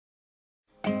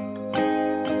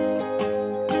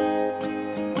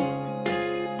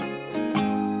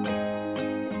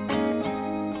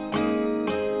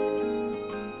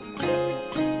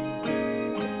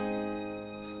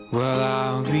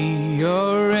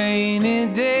rainy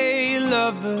day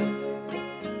lover.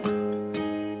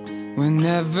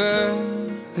 Whenever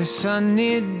the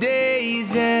sunny days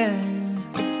end,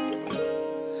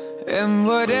 and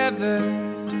whatever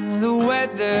the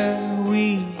weather, we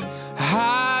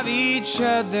have each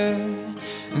other,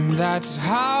 and that's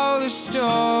how the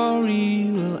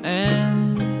story will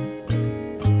end.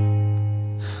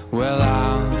 Well,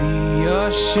 I'll be your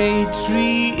shade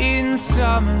tree in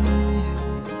summer,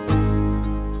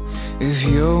 if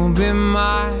you'll be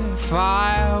my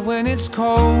fire when it's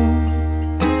cold.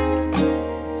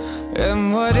 And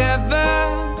whatever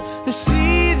the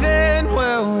season,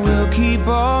 well, we'll keep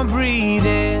on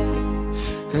breathing,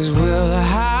 'cause we'll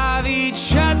have each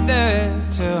other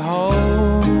to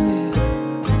hold.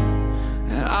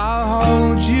 And I'll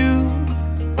hold you,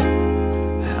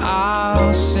 and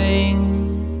I'll sing.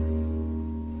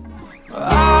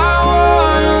 I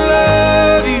wanna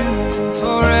love you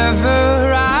forever,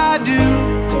 I do.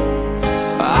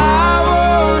 I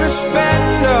wanna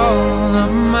spend all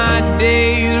of my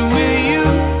days with you.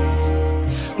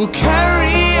 We'll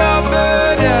carry your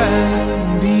burden,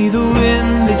 be the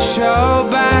wind that your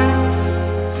back.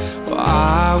 Well,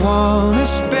 I wanna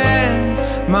spend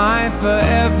my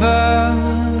forever,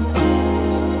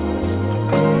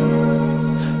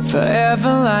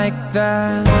 forever like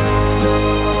that.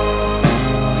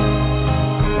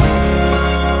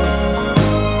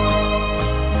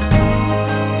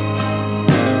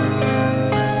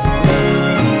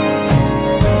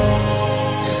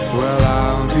 Well,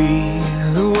 I'll be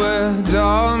the words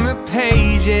on the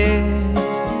pages,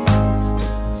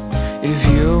 if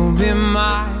you'll be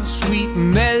my sweet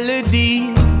melody.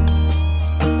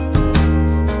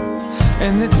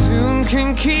 And the tune can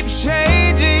keep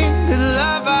changing, 'cause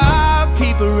love, I'll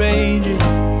keep arranging.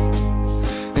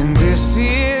 And this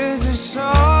is a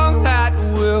song that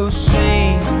we'll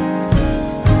sing.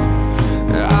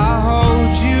 I'll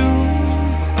hold you,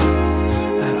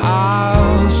 and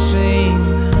I'll sing.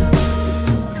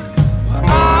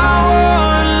 I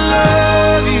wanna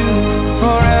love you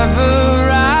forever,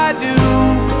 I do.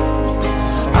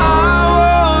 I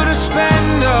wanna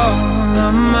spend all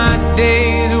of my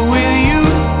days with you.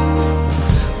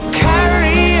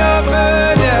 Carry your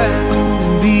burden,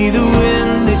 be the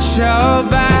wind that your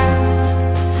back.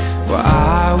 Well,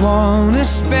 I wanna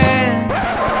spend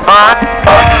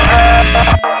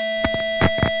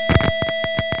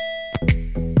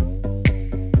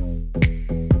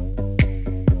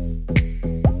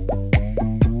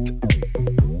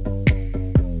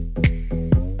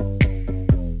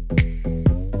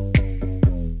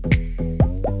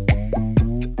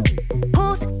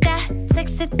Who's that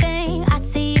sexy thing I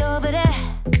see over there?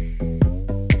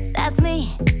 That's me,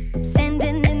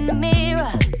 standing in the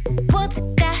mirror. What's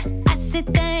that icy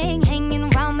thing hanging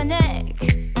around my neck?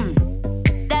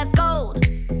 That's gold,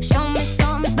 show me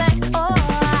some respect. Oh,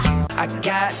 I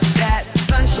got that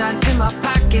sunshine in my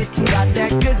pocket, got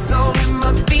that good soul in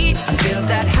my feet. I feel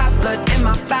that hot blood in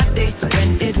my body when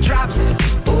it drops.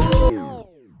 Ooh,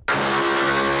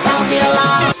 don't be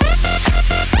alive.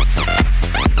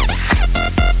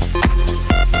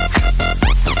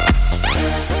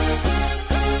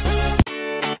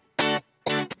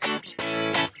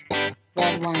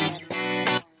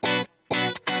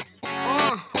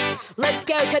 Let's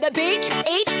go to the beach,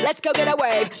 each, let's go get a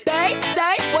wave. They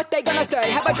say what they gonna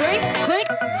say. Have a drink, clink.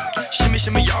 Shimmy,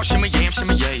 shimmy, y'all, shimmy, yam,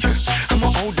 shimmy, yay. I'm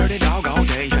an old dirty dog all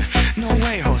day. No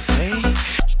way, Jose.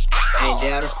 Ain't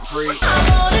that a freak? I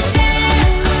wanna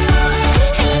dance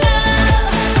and love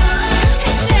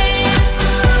and dance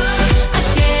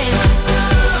again.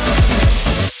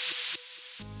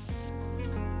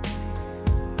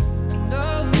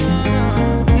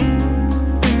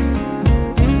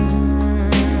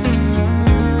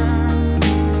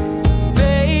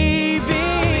 baby,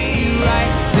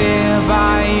 right there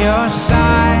by your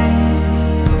side.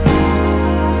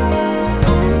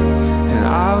 And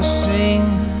I'll sing,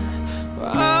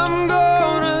 I'm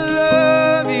gonna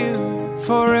love you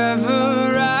forever,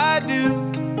 I do.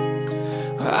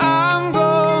 I'm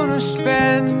gonna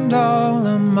spend all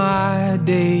of my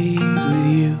days with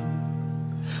you.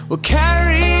 We'll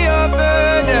carry your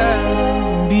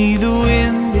burden, be the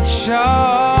wind that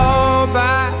your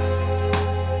back.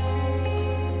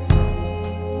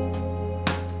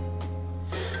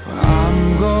 I'm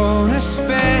gonna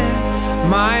spend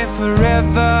my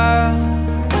forever,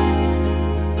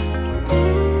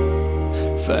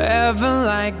 forever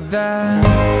like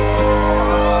that.